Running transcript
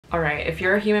Alright, if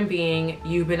you're a human being,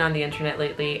 you've been on the internet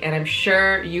lately, and I'm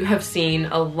sure you have seen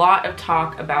a lot of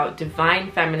talk about divine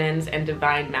feminines and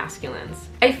divine masculines.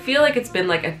 I feel like it's been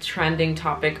like a trending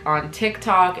topic on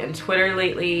TikTok and Twitter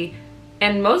lately,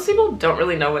 and most people don't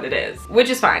really know what it is, which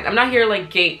is fine. I'm not here to like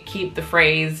gatekeep the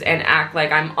phrase and act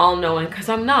like I'm all-knowing, because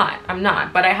I'm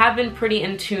not, but I have been pretty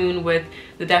in tune with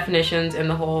the definitions and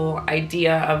the whole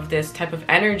idea of this type of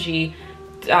energy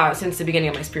since the beginning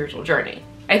of my spiritual journey.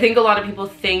 I think a lot of people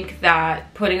think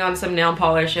that putting on some nail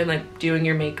polish and like doing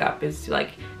your makeup is like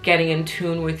getting in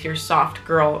tune with your soft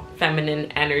girl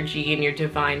feminine energy and your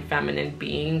divine feminine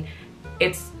being.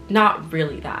 It's not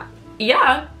really that.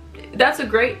 Yeah, that's a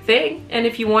great thing, and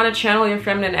if you want to channel your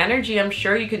feminine energy, I'm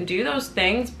sure you can do those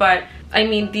things, but I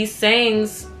mean, these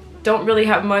sayings don't really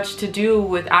have much to do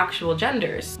with actual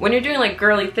genders. When you're doing like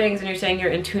girly things and you're saying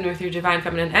you're in tune with your divine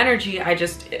feminine energy,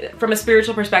 from a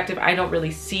spiritual perspective, I don't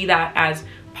really see that as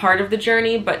part of the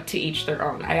journey, but to each their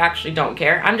own. I actually don't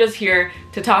care. I'm just here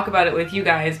to talk about it with you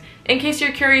guys in case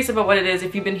you're curious about what it is.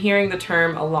 If you've been hearing the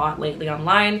term a lot lately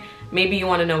online, maybe you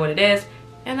want to know what it is,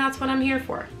 and that's what I'm here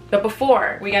for. But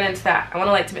before we get into that, I want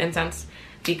to light some incense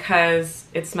because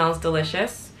it smells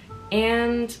delicious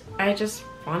and I just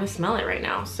want to smell it right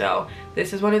now. So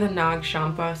this is one of the Nag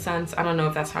Champa scents. I don't know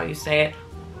if that's how you say it.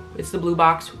 It's the blue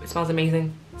box. It smells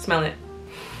amazing. Smell it.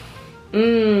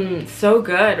 Mmm, so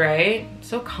good, right?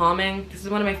 So calming. This is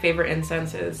one of my favorite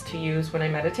incenses to use when I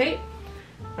meditate.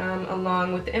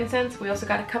 Along with the incense, we also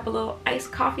got a cup of little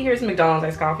iced coffee. Here's McDonald's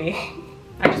iced coffee.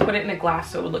 I just put it in a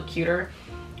glass so it would look cuter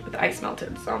with the ice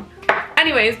melted, so.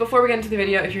 Anyways, before we get into the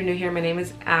video, if you're new here, my name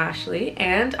is Ashley,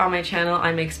 and on my channel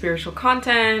I make spiritual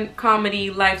content, comedy,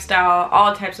 lifestyle,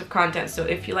 all types of content. So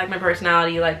if you like my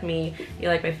personality, you like me, you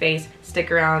like my face,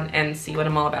 stick around and see what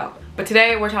I'm all about. But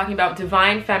today we're talking about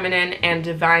divine feminine and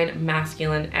divine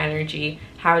masculine energy,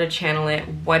 how to channel it,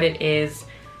 what it is,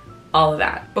 all of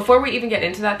that. Before we even get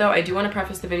into that though, I do want to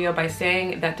preface the video by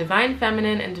saying that divine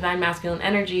feminine and divine masculine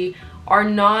energy are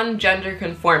non-gender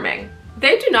conforming.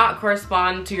 They do not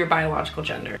correspond to your biological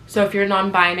gender. So if you're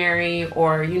non-binary,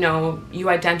 or you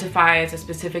identify as a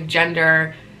specific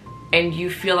gender and you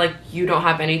feel like you don't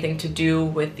have anything to do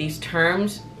with these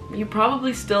terms, you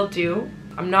probably still do.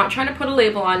 I'm not trying to put a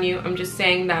label on you. I'm just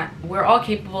saying that we're all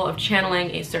capable of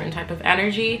channeling a certain type of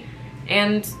energy,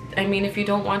 and I mean, if you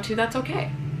don't want to, that's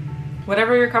okay.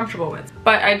 Whatever you're comfortable with.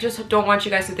 But I just don't want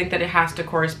you guys to think that it has to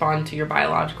correspond to your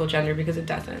biological gender, because it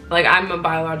doesn't. Like, I'm a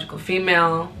biological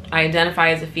female, I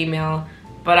identify as a female,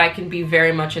 but I can be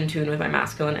very much in tune with my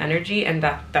masculine energy, and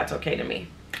that's okay to me.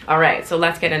 Alright, so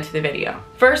let's get into the video.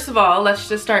 First of all, let's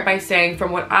just start by saying,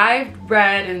 from what I've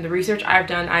read and the research I've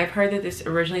done, I've heard that this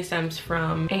originally stems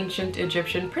from ancient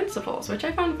Egyptian principles, which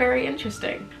I found very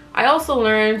interesting. I also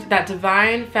learned that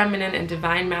divine feminine and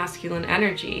divine masculine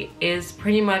energy is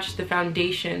pretty much the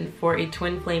foundation for a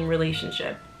twin flame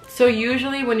relationship. So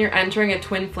usually when you're entering a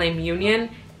twin flame union,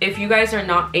 if you guys are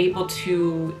not able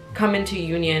to come into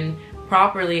union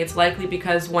properly, it's likely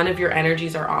because one of your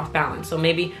energies are off balance. So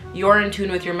maybe you're in tune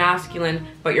with your masculine,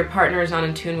 but your partner is not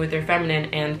in tune with their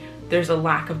feminine, and there's a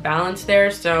lack of balance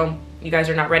there, so you guys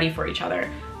are not ready for each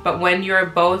other. But when you're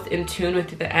both in tune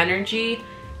with the energy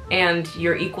and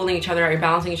you're equaling each other out, you're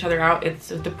balancing each other out, it's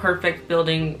the perfect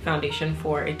building foundation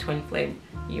for a twin flame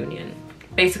union.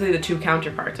 Basically the two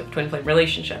counterparts of twin flame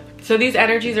relationship. So these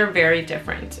energies are very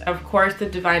different. Of course, the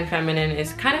divine feminine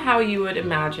is kind of how you would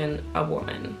imagine a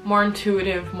woman. More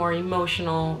intuitive, more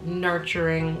emotional,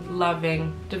 nurturing,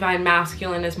 loving. Divine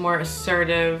masculine is more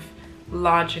assertive,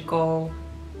 logical,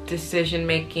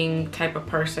 decision-making type of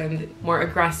person, more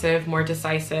aggressive, more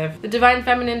decisive. The divine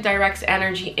feminine directs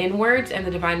energy inwards, and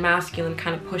the divine masculine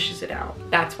kind of pushes it out.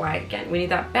 That's why, again, we need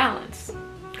that balance.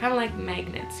 Kind of like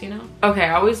magnets, you know? Okay,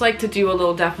 I always like to do a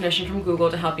little definition from Google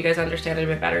to help you guys understand it a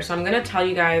bit better. So I'm gonna tell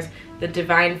you guys the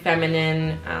divine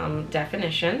feminine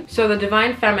definition. So the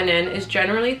divine feminine is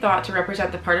generally thought to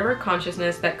represent the part of our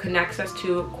consciousness that connects us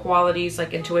to qualities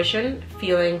like intuition,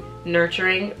 feeling,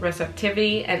 nurturing,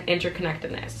 receptivity, and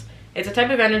interconnectedness. It's a type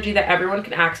of energy that everyone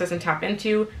can access and tap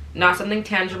into, not something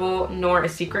tangible, nor a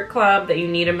secret club that you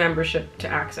need a membership to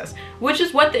access, which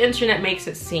is what the internet makes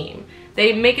it seem.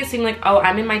 They make it seem like, oh,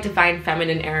 I'm in my divine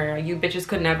feminine area. You bitches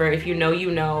could never. If you know, you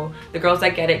know. The girls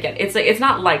that get it, get it. It's like, it's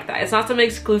not like that. It's not some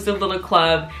exclusive little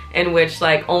club in which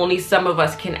like only some of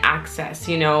us can access,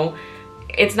 you know?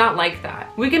 It's not like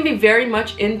that. We can be very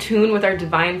much in tune with our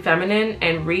divine feminine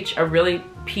and reach a really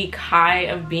peak high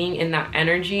of being in that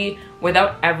energy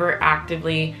without ever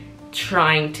actively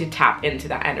trying to tap into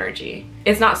that energy.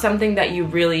 It's not something that you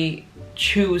really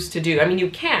choose to do. I mean, you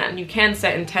can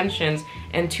set intentions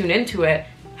and tune into it.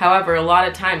 However, a lot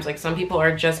of times, like, some people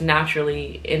are just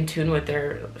naturally in tune with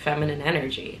their feminine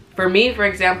energy. For me, for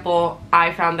example,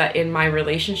 I found that in my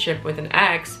relationship with an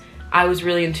ex, I was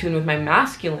really in tune with my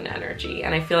masculine energy,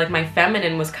 and I feel like my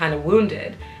feminine was kind of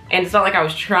wounded. And it's not like I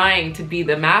was trying to be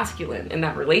the masculine in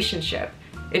that relationship.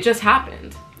 It just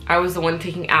happened. I was the one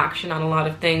taking action on a lot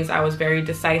of things. I was very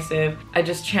decisive. I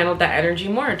just channeled that energy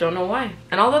more. I don't know why.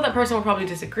 And although that person will probably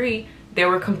disagree, they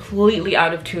were completely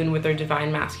out of tune with their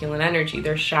divine masculine energy.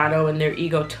 Their shadow and their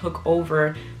ego took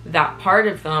over that part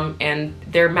of them, and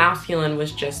their masculine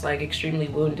was just like extremely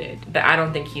wounded. But I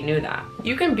don't think he knew that.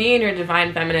 You can be in your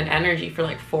divine feminine energy for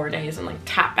like 4 days and like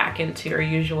tap back into your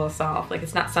usual self. Like,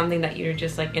 it's not something that you're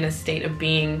just like in a state of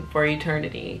being for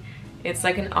eternity. It's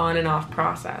like an on and off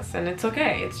process, and it's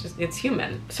okay. It's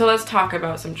human. So let's talk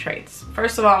about some traits.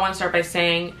 First of all, I want to start by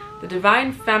saying the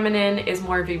divine feminine is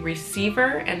more of a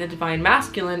receiver and the divine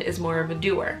masculine is more of a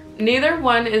doer. Neither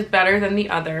one is better than the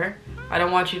other. I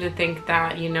don't want you to think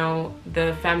that, you know,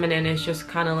 the feminine is just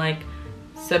kind of like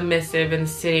submissive and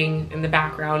sitting in the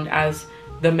background as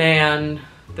the man,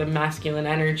 the masculine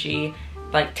energy,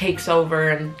 like takes over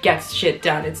and gets shit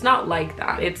done. It's not like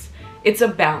that. It's a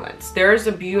balance. There is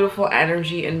a beautiful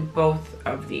energy in both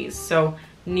of these. So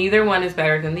neither one is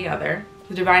better than the other.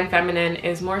 The divine feminine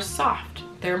is more soft.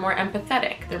 They're more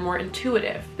empathetic. They're more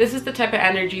intuitive. This is the type of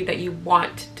energy that you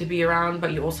want to be around,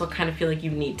 but you also kind of feel like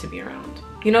you need to be around.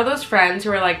 You know those friends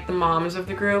who are like the moms of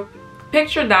the group?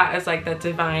 Picture that as like the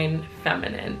divine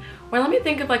feminine. Or let me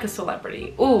think of like a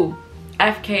celebrity. Ooh,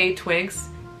 FK Twigs.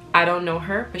 I don't know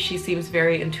her, but she seems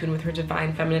very in tune with her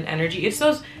divine feminine energy. It's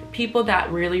those people that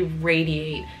really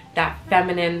radiate that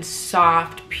feminine,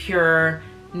 soft, pure,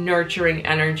 nurturing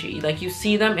energy. Like, you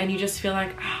see them and you just feel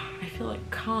like, I feel like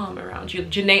calm around you.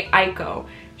 Jhené Aiko,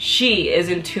 she is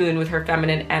in tune with her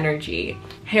feminine energy.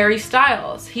 Harry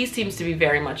Styles, he seems to be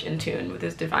very much in tune with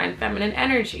his divine feminine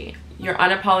energy. You're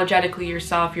unapologetically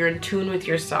yourself, you're in tune with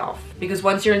yourself. Because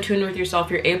once you're in tune with yourself,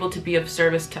 you're able to be of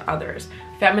service to others.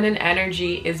 Feminine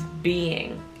energy is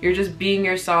being. You're just being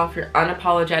yourself, you're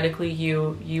unapologetically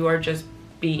you. You are just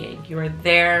being. You are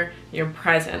there, you're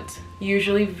present.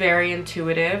 Usually very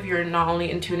intuitive. You're not only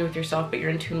in tune with yourself, but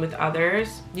you're in tune with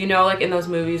others. You know, like in those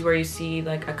movies where you see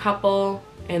like a couple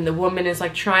and the woman is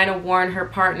like trying to warn her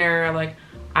partner, like,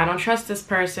 I don't trust this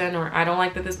person, or I don't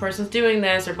like that this person's doing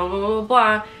this, or blah, blah, blah, blah,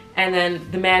 blah. And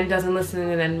then the man doesn't listen,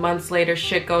 and then months later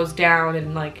shit goes down.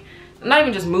 And like, not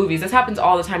even just movies, this happens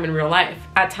all the time in real life.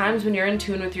 At times when you're in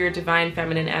tune with your divine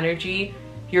feminine energy,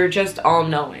 you're just all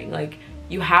knowing. Like,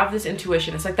 you have this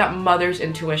intuition. It's like that mother's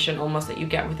intuition almost that you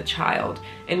get with a child,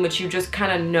 in which you just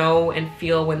kind of know and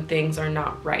feel when things are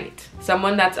not right.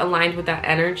 Someone that's aligned with that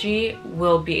energy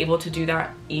will be able to do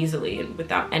that easily and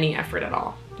without any effort at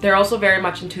all. They're also very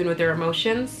much in tune with their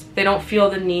emotions. They don't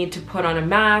feel the need to put on a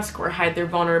mask or hide their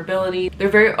vulnerability. They're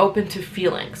very open to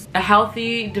feelings. A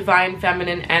healthy divine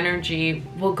feminine energy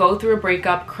will go through a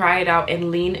breakup, cry it out, and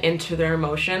lean into their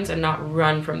emotions and not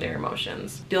run from their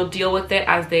emotions. They'll deal with it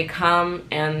as they come,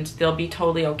 and they'll be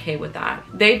totally okay with that.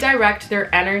 They direct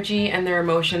their energy and their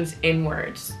emotions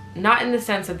inwards. Not in the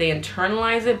sense that they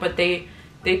internalize it, but they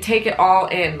take it all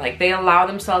in. Like, they allow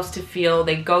themselves to feel,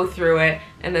 they go through it,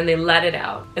 and then they let it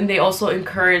out. And they also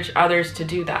encourage others to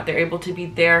do that. They're able to be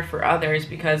there for others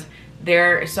because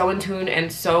they're so in tune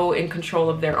and so in control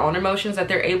of their own emotions that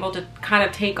they're able to kind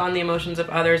of take on the emotions of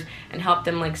others and help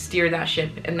them like steer that ship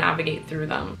and navigate through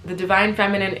them. The divine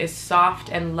feminine is soft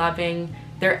and loving.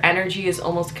 Their energy is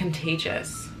almost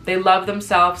contagious. They love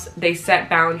themselves, they set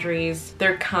boundaries,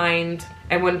 they're kind,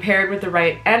 and when paired with the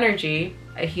right energy,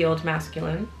 a healed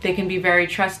masculine, they can be very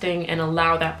trusting and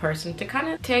allow that person to kind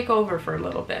of take over for a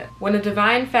little bit. When a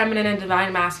divine feminine and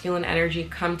divine masculine energy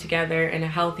come together in a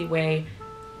healthy way,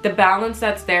 the balance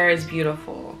that's there is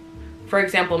beautiful. For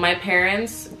example, my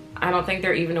parents, I don't think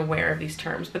they're even aware of these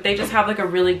terms, but they just have like a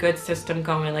really good system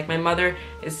going. Like, my mother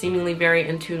is seemingly very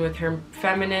in tune with her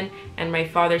feminine, and my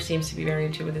father seems to be very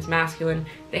in tune with his masculine.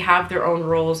 They have their own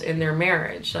roles in their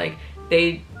marriage. Like,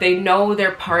 they know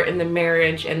their part in the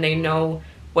marriage, and they know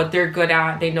what they're good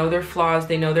at, they know their flaws,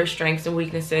 they know their strengths and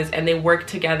weaknesses, and they work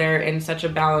together in such a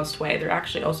balanced way. They're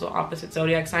actually also opposite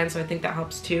zodiac signs, so I think that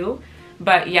helps too.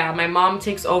 But yeah, my mom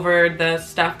takes over the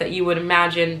stuff that you would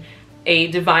imagine a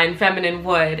divine feminine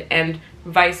would, and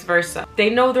vice versa. They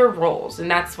know their roles, and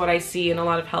that's what I see in a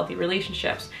lot of healthy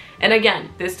relationships. And again,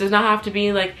 this does not have to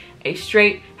be like a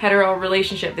straight hetero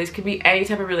relationship. This could be any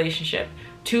type of relationship.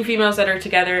 Two females that are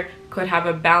together could have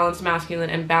a balanced masculine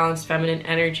and balanced feminine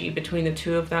energy between the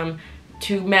two of them.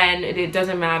 Two men, it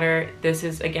doesn't matter. This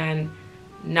is, again,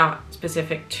 not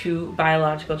specific to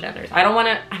biological genders. I don't want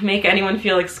to make anyone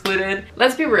feel excluded.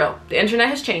 Let's be real, the internet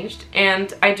has changed,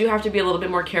 and I do have to be a little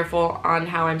bit more careful on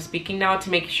how I'm speaking now to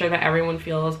make sure that everyone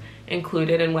feels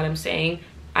included in what I'm saying.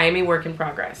 I am a work in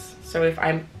progress, so if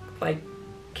I'm like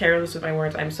careless with my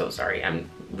words, I'm so sorry. I'm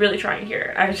really trying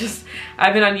here.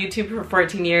 I've been on YouTube for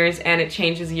 14 years and it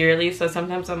changes yearly, so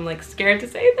sometimes I'm like scared to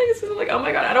say things. I'm like, oh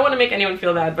my god, I don't want to make anyone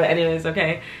feel bad, but anyways,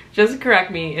 okay, just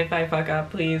correct me if I fuck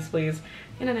up, please, please,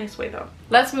 in a nice way though.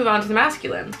 Let's move on to the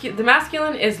masculine. The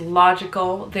masculine is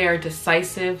logical, they are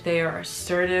decisive, they are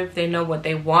assertive, they know what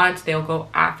they want, they'll go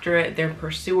after it, they're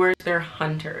pursuers, they're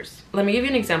hunters. Let me give you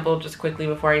an example just quickly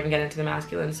before I even get into the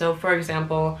masculine. So for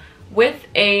example, with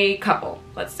a couple,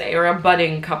 let's say, or a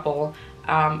budding couple,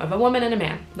 of a woman and a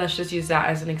man. Let's just use that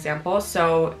as an example.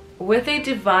 So with a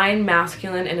divine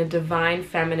masculine and a divine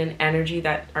feminine energy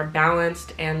that are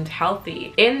balanced and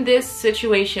healthy, in this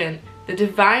situation, the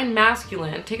divine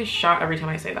masculine, take a shot every time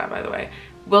I say that, by the way,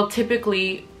 will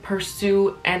typically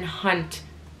pursue and hunt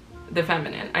the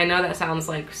feminine. I know that sounds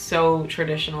like so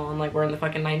traditional and like we're in the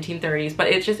fucking 1930s, but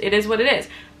it is what it is.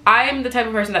 I'm the type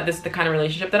of person that this is the kind of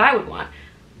relationship that I would want.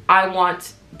 I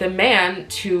want the man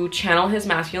to channel his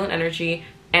masculine energy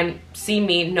and see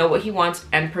me, know what he wants,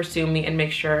 and pursue me and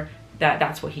make sure that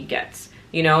that's what he gets.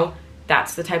 You know,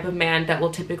 that's the type of man that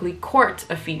will typically court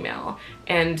a female,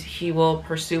 and he will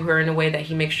pursue her in a way that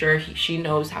he makes sure she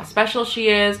knows how special she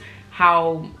is,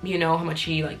 how, you know, how much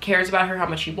he like cares about her, how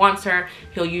much he wants her.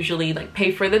 He'll usually like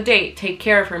pay for the date, take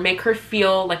care of her, make her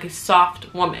feel like a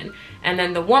soft woman. And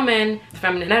then the woman, the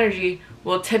feminine energy,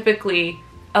 will typically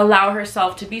allow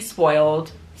herself to be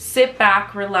spoiled, sit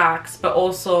back, relax, but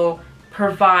also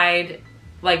provide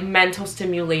like mental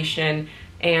stimulation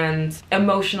and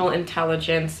emotional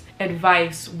intelligence,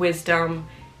 advice, wisdom,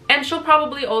 and she'll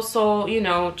probably also, you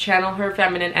know, channel her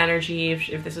feminine energy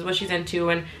if this is what she's into,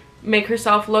 and make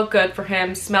herself look good for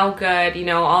him, smell good, you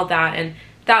know, all that. And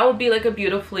that will be like a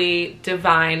beautifully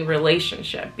divine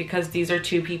relationship, because these are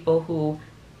two people who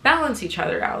balance each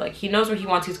other out. Like, he knows what he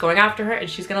wants, he's going after her, and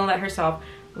she's gonna let herself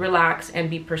relax and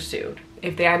be pursued.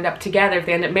 If they end up together, if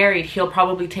they end up married, he'll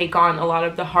probably take on a lot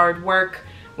of the hard work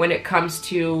when it comes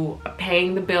to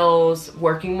paying the bills,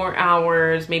 working more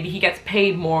hours. Maybe he gets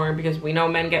paid more, because we know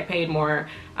men get paid more,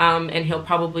 and he'll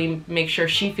probably make sure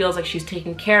she feels like she's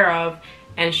taken care of,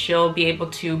 and she'll be able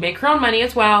to make her own money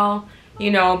as well, you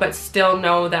know, but still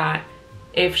know that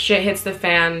if shit hits the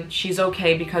fan, she's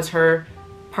okay because her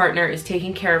partner is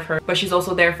taking care of her. But she's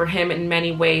also there for him in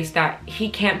many ways that he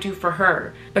can't do for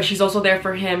her, but she's also there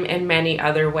for him in many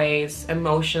other ways,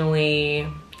 emotionally,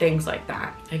 things like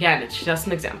that. Again, it's just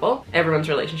an example. Everyone's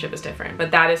relationship is different,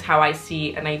 but that is how I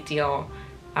see an ideal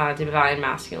divine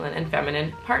masculine and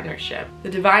feminine partnership. The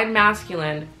divine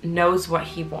masculine knows what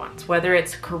he wants, whether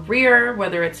it's career,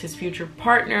 whether it's his future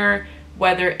partner,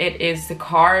 whether it is the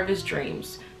car of his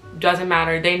dreams. Doesn't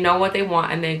matter. They know what they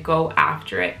want and they go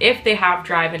after it if they have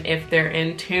drive and if they're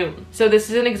in tune. So this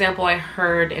is an example I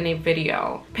heard in a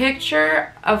video.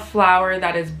 Picture a flower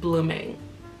that is blooming.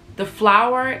 The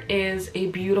flower is a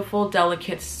beautiful,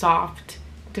 delicate, soft,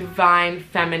 divine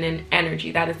feminine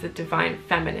energy. That is the divine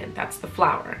feminine. That's the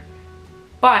flower.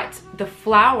 But the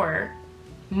flower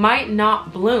might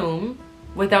not bloom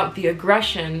without the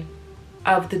aggression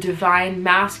of the divine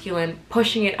masculine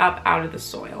pushing it up out of the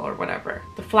soil or whatever.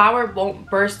 The flower won't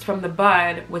burst from the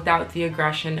bud without the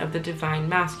aggression of the divine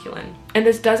masculine. And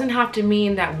this doesn't have to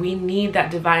mean that we need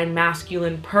that divine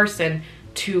masculine person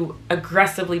to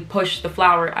aggressively push the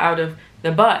flower out of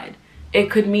the bud.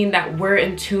 It could mean that we're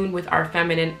in tune with our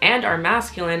feminine and our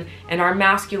masculine, and our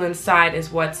masculine side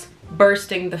is what's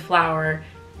bursting the flower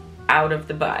out of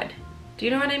the bud. Do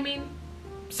you know what I mean?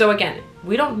 So again,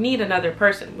 we don't need another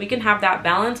person. We can have that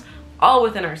balance all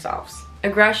within ourselves.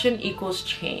 Aggression equals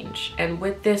change. And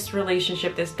with this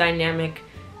relationship, this dynamic,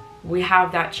 we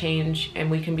have that change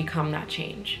and we can become that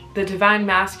change. The divine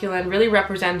masculine really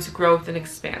represents growth and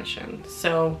expansion.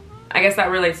 So I guess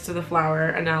that relates to the flower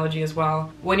analogy as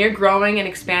well. When you're growing and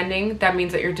expanding, that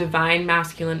means that your divine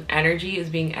masculine energy is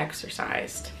being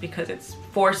exercised, because it's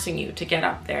forcing you to get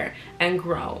up there and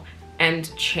grow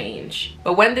and change.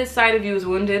 But when this side of you is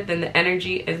wounded, then the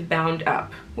energy is bound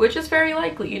up, which is very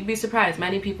likely. You'd be surprised.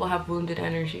 Many people have wounded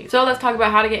energy. So let's talk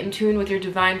about how to get in tune with your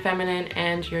divine feminine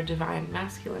and your divine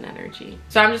masculine energy.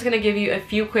 So I'm just gonna give you a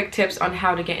few quick tips on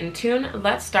how to get in tune.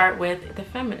 Let's start with the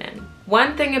feminine.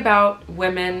 One thing about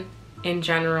women in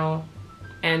general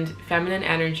and feminine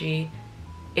energy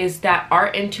is that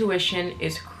our intuition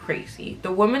is crazy.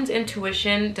 The woman's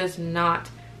intuition does not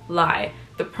lie.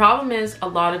 The problem is a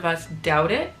lot of us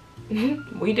doubt it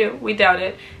We do, we doubt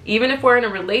it. Even if we're in a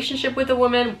relationship with a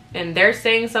woman and they're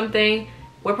saying something,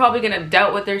 we're probably gonna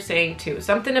doubt what they're saying too.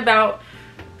 Something about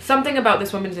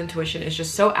this woman's intuition is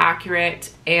just so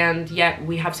accurate, and yet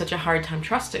we have such a hard time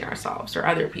trusting ourselves or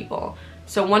other people.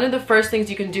 So one of the first things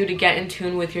you can do to get in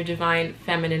tune with your divine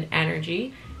feminine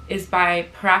energy is by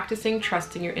practicing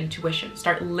trusting your intuition.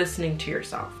 Start listening to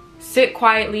yourself. Sit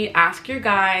quietly, ask your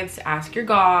guides, ask your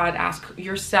God, ask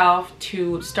yourself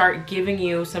to start giving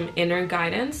you some inner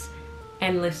guidance,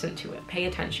 and listen to it. Pay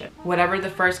attention. Whatever the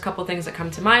first couple things that come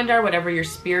to mind are, whatever your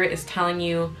spirit is telling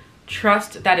you,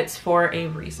 trust that it's for a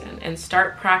reason, and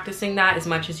start practicing that as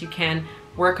much as you can.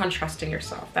 Work on trusting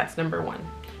yourself. That's number one.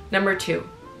 Number two,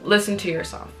 listen to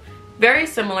yourself. Very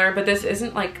similar, but this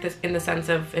isn't like this in the sense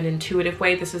of an intuitive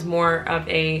way. This is more of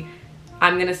a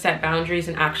I'm gonna set boundaries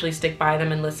and actually stick by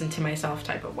them and listen to myself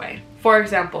type of way. For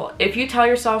example, if you tell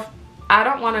yourself, I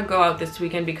don't wanna go out this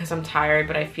weekend because I'm tired,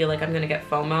 but I feel like I'm gonna get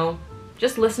FOMO,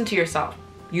 just listen to yourself.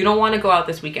 You don't wanna go out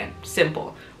this weekend,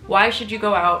 simple. Why should you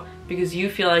go out? Because you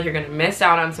feel like you're gonna miss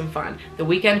out on some fun. The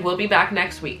weekend will be back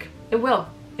next week. It will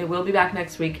be back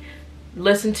next week.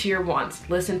 Listen to your wants,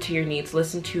 listen to your needs,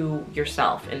 listen to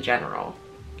yourself in general.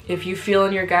 If you feel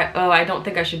in your gut, oh, I don't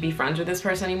think I should be friends with this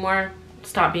person anymore,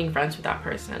 stop being friends with that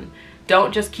person.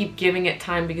 Don't just keep giving it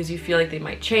time because you feel like they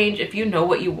might change. If you know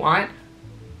what you want,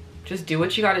 just do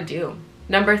what you gotta do.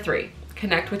 Number three,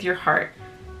 connect with your heart.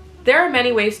 There are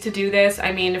many ways to do this.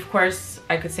 I mean, of course,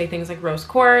 I could say things like rose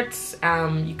quartz.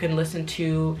 You can listen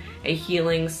to a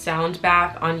healing sound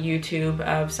bath on YouTube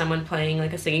of someone playing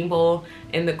like a singing bowl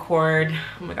in the chord.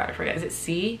 Oh my God, I forget. Is it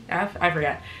C? F? I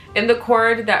forget. In the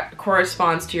chord that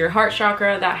corresponds to your heart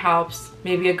chakra, that helps.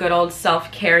 Maybe a good old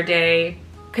self-care day.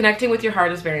 Connecting with your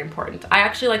heart is very important. I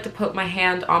actually like to put my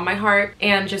hand on my heart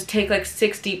and just take like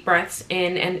 6 deep breaths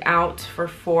in and out for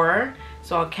 4.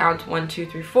 So I'll count 1, 2,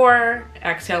 3, 4,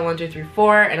 exhale 1, 2, 3,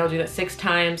 4, and I'll do that 6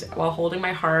 times while holding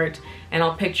my heart, and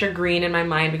I'll picture green in my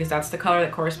mind because that's the color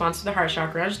that corresponds to the heart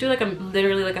chakra. I'll just do like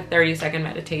literally like a 30-second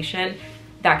meditation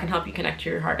that can help you connect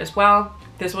to your heart as well.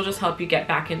 This will just help you get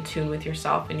back in tune with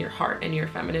yourself and your heart and your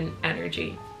feminine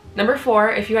energy. Number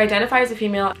 4, if you identify as a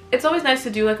female, it's always nice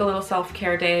to do like a little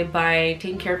self-care day by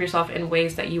taking care of yourself in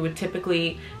ways that you would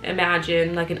typically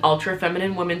imagine like an ultra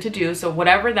feminine woman to do. So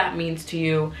whatever that means to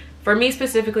you. For me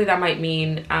specifically, that might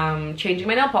mean changing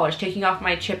my nail polish, taking off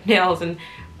my chipped nails and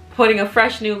putting a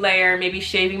fresh new layer, maybe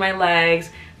shaving my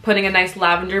legs, putting a nice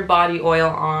lavender body oil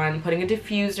on, putting a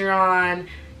diffuser on,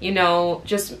 you know,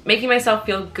 just making myself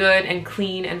feel good and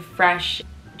clean and fresh,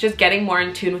 just getting more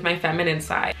in tune with my feminine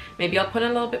side. Maybe I'll put in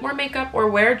a little bit more makeup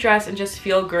or wear a dress and just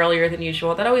feel girlier than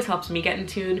usual. That always helps me get in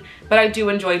tune, but I do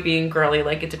enjoy being girly.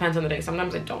 Like, it depends on the day.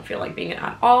 Sometimes I don't feel like being it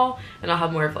at all, and I'll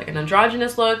have more of like an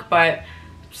androgynous look, but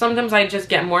sometimes I just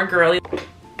get more girly.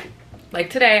 Like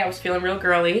today, I was feeling real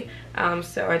girly,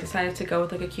 so I decided to go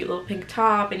with like a cute little pink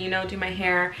top and, you know, do my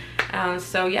hair.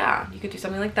 So yeah, you could do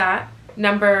something like that.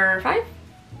 Number 5,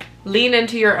 lean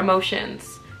into your emotions.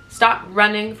 Stop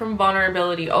running from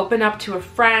vulnerability. Open up to a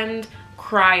friend,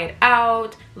 cry it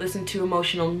out, listen to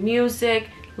emotional music,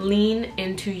 lean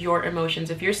into your emotions.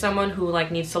 If you're someone who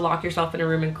like needs to lock yourself in a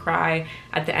room and cry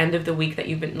at the end of the week that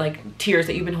you've been like tears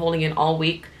that you've been holding in all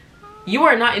week, you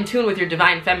are not in tune with your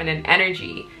divine feminine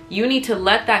energy. You need to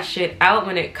let that shit out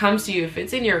when it comes to you. If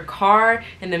it's in your car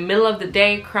in the middle of the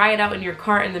day, cry it out in your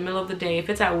car in the middle of the day. If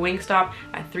it's at Wingstop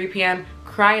at 3 p.m.,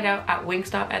 cry it out at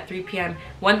Wingstop at 3 p.m.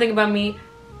 One thing about me,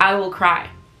 I will cry.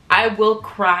 I will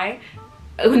cry.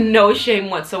 No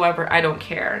shame whatsoever. I don't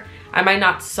care. I might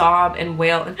not sob and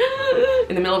wail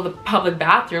in the middle of the public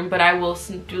bathroom, but I will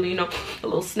do, you know, a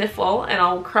little sniffle, and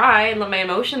I'll cry and let my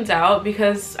emotions out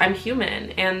because I'm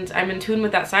human and I'm in tune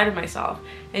with that side of myself.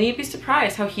 And you'd be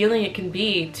surprised how healing it can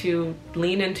be to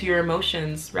lean into your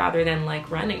emotions rather than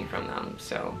like running from them.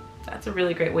 So that's a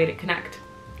really great way to connect.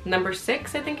 Number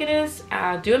 6, I think it is,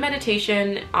 do a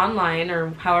meditation online or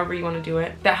however you want to do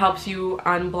it that helps you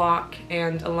unblock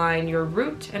and align your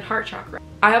root and heart chakra.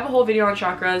 I have a whole video on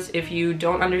chakras. If you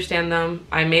don't understand them,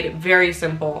 I made it very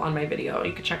simple on my video.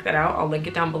 You can check that out. I'll link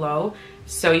it down below.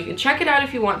 So you can check it out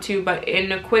if you want to, but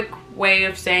in a quick way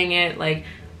of saying it, like,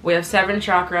 we have 7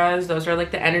 chakras. Those are like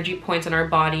the energy points in our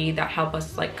body that help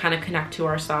us like kind of connect to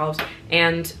ourselves.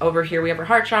 And over here we have our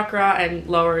heart chakra, and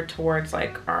lower towards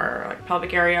like our like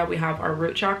pelvic area we have our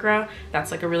root chakra. That's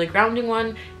like a really grounding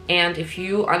one. And if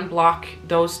you unblock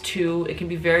those 2, it can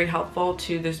be very helpful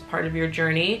to this part of your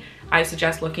journey. I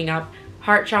suggest looking up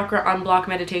heart chakra unblock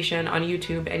meditation on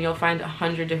YouTube, and you'll find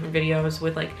 100 different videos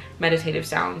with like meditative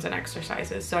sounds and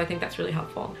exercises. So I think that's really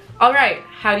helpful. All right,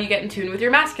 how do you get in tune with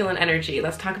your masculine energy?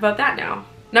 Let's talk about that now.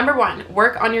 Number 1,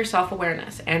 work on your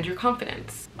self-awareness and your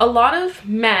confidence. A lot of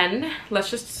men, let's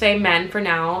just say men for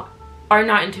now, are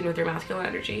not in tune with their masculine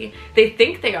energy. They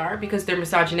think they are because they're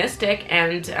misogynistic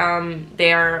and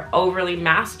they're overly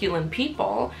masculine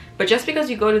people. But just because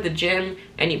you go to the gym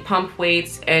and you pump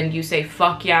weights and you say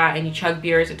fuck yeah and you chug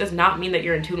beers, it does not mean that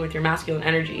you're in tune with your masculine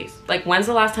energies. Like, when's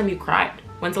the last time you cried?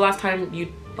 When's the last time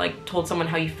you like told someone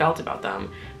how you felt about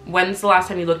them? When's the last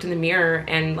time you looked in the mirror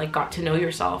and like got to know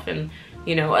yourself? And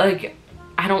you know, like,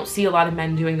 I don't see a lot of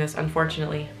men doing this,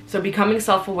 unfortunately. So becoming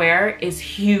self-aware is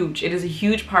huge. It is a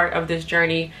huge part of this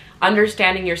journey.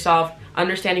 Understanding yourself,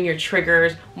 understanding your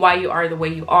triggers, why you are the way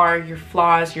you are, your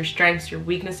flaws, your strengths, your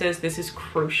weaknesses. This is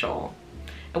crucial.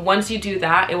 And once you do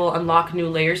that, it will unlock new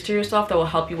layers to yourself that will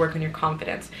help you work on your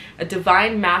confidence. A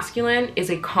divine masculine is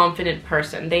a confident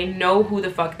person. They know who the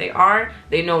fuck they are,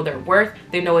 they know their worth,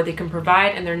 they know what they can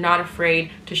provide, and they're not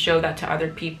afraid to show that to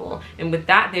other people. And with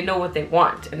that, they know what they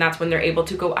want, and that's when they're able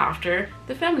to go after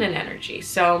the feminine energy.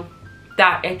 So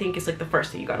that, I think, is like the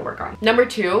first thing you gotta work on. Number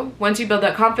 2, once you build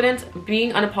that confidence,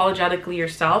 being unapologetically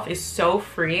yourself is so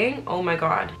freeing. Oh my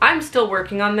god. I'm still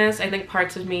working on this. I think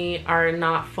parts of me are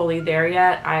not fully there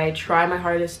yet. I try my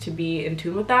hardest to be in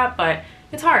tune with that, but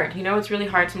it's hard. You know, it's really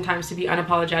hard sometimes to be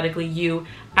unapologetically you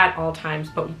at all times.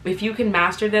 But if you can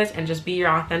master this and just be your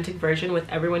authentic version with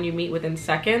everyone you meet within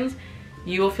seconds,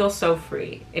 you will feel so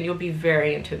free and you'll be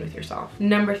very in tune with yourself.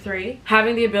 Number 3,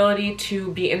 having the ability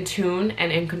to be in tune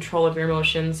and in control of your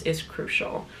emotions is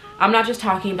crucial. I'm not just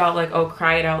talking about like, oh,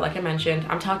 cry it out like I mentioned.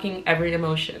 I'm talking every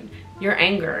emotion. Your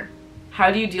anger. How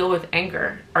do you deal with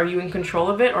anger? Are you in control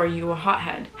of it or are you a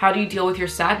hothead? How do you deal with your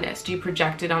sadness? Do you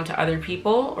project it onto other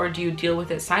people or do you deal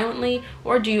with it silently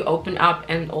or do you open up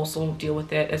and also deal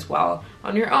with it as well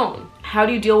on your own? How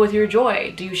do you deal with your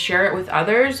joy? Do you share it with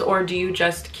others or do you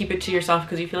just keep it to yourself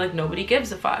because you feel like nobody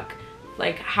gives a fuck?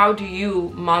 Like, how do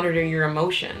you monitor your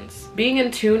emotions? Being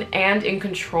in tune and in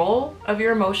control of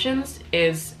your emotions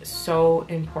is so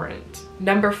important.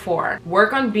 Number 4,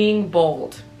 work on being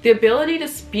bold. The ability to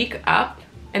speak up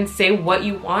and say what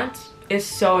you want is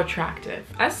so attractive.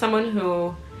 As someone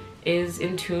who is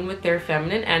in tune with their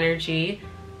feminine energy,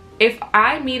 if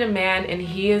I meet a man and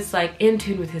he is like in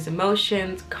tune with his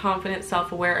emotions, confident,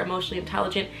 self-aware, emotionally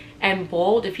intelligent, and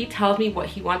bold, if he tells me what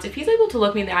he wants, if he's able to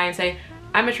look me in the eye and say,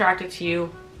 I'm attracted to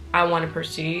you, I want to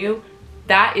pursue you,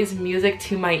 that is music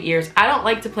to my ears. I don't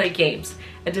like to play games.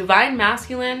 A divine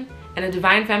masculine and a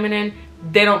divine feminine,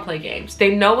 they don't play games.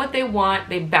 They know what they want,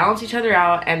 they balance each other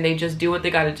out, and they just do what they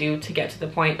gotta do to get to the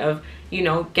point of, you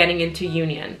know, getting into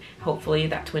union. Hopefully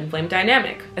that twin flame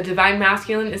dynamic. A divine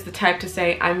masculine is the type to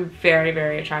say, I'm very,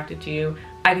 very attracted to you.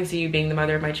 I can see you being the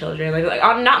mother of my children. Like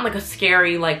I'm not in like a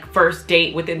scary like first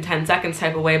date within 10 seconds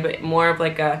type of way, but more of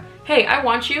like a, hey, I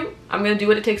want you. I'm gonna do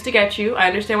what it takes to get you. I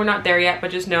understand we're not there yet,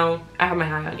 but just know I have my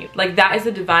eye on you. Like, that is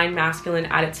the divine masculine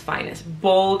at its finest.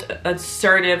 Bold,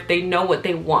 assertive, they know what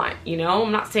they want, you know?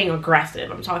 I'm not saying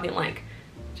aggressive. I'm talking like,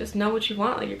 just know what you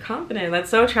want, like you're confident. That's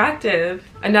so attractive.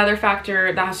 Another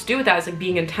factor that has to do with that is like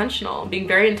being intentional, being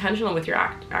very intentional with your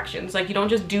actions. Like, you don't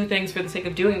just do things for the sake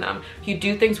of doing them. You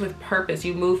do things with purpose.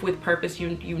 You move with purpose.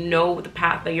 You know the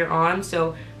path that you're on,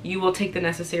 so you will take the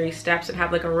necessary steps and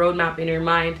have like a roadmap in your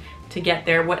mind to get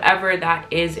there, whatever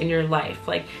that is in your life.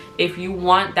 Like, if you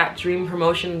want that dream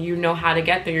promotion, you know how to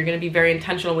get there. You're going to be very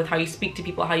intentional with how you speak to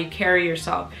people, how you carry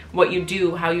yourself, what you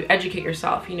do, how you educate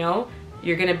yourself, you know?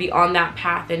 You're going to be on that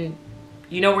path and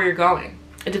you know where you're going.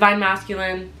 A divine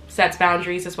masculine sets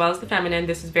boundaries as well as the feminine.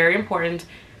 This is very important.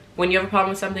 When you have a problem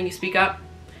with something, you speak up.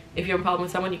 If you have a problem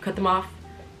with someone, you cut them off.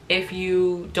 If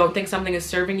you don't think something is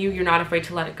serving you, you're not afraid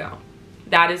to let it go.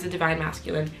 That is a divine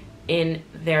masculine in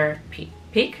their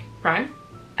peak, prime,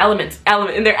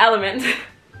 in their element.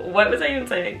 What was I even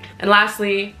saying? And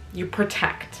lastly, you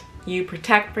protect. You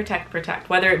protect.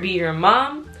 Whether it be your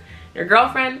mom, your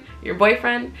girlfriend, your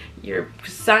boyfriend, your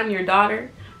son, your daughter,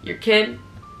 your kid,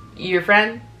 your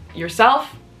friend,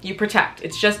 yourself, you protect.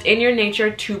 It's just in your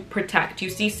nature to protect. You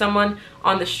see someone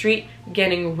on the street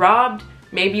getting robbed,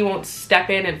 maybe you won't step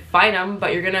in and fight them,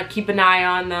 but you're gonna keep an eye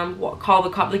on them, call the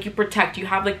cop. Like, you protect. You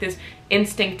have like this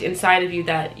instinct inside of you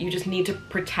that you just need to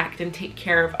protect and take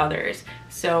care of others.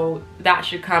 So that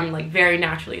should come like very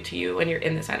naturally to you when you're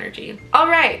in this energy. All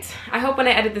right, I hope when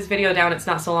I edit this video down it's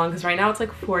not so long, because right now it's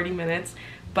like 40 minutes.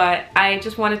 but I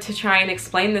just wanted to try and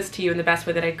explain this to you in the best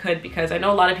way that I could, because I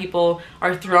know a lot of people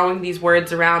are throwing these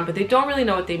words around, but they don't really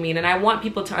know what they mean, and I want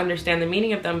people to understand the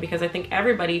meaning of them, because I think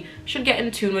everybody should get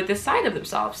in tune with this side of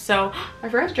themselves. So I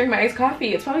forgot to drink my iced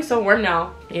coffee. It's probably so warm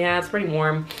now. Yeah, it's pretty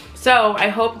warm. So I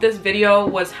hope this video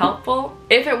was helpful.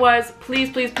 If it was,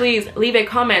 please, please, please leave a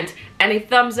comment and a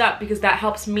thumbs up, because that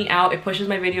helps me out. It pushes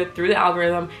my video through the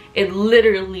algorithm. It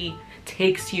literally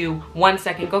takes you 1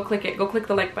 second. Go click it. Go click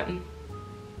the like button.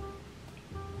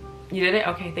 You did it?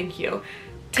 Okay, thank you.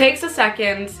 Takes a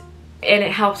second and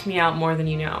it helps me out more than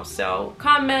you know. So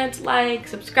comment, like,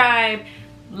 subscribe.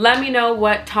 Let me know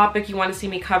what topic you want to see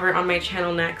me cover on my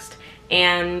channel next.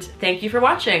 And thank you for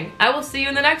watching. I will see you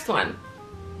in the next one.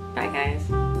 Bye,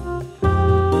 guys.